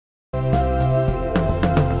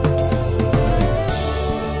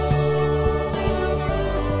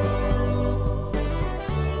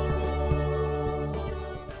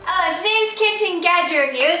had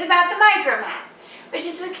to review is about the Mycromat, which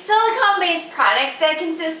is a silicone-based product that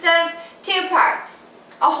consists of two parts,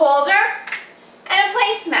 a holder and a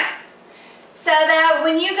placemat, so that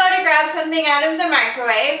when you go to grab something out of the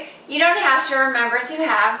microwave, you don't have to remember to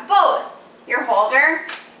have both your holder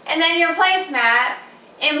and then your placemat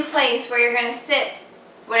in place where you're going to sit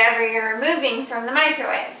whatever you're removing from the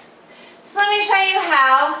microwave. So let me show you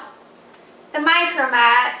how the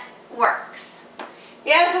Mycromat works.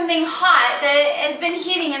 You have something hot that has been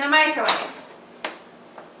heating in the microwave.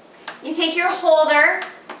 You take your holder,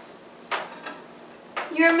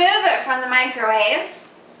 you remove it from the microwave,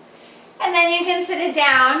 and then you can sit it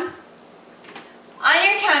down on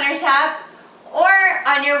your countertop or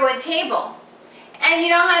on your wood table. And you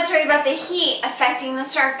don't have to worry about the heat affecting the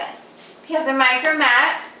surface because the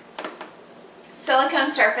Mycromat silicone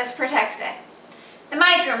surface protects it. The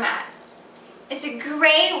Mycromat is a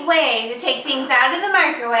great way to take things out of the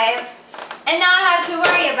microwave and not have to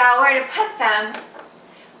worry about where to put them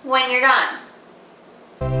when you're done.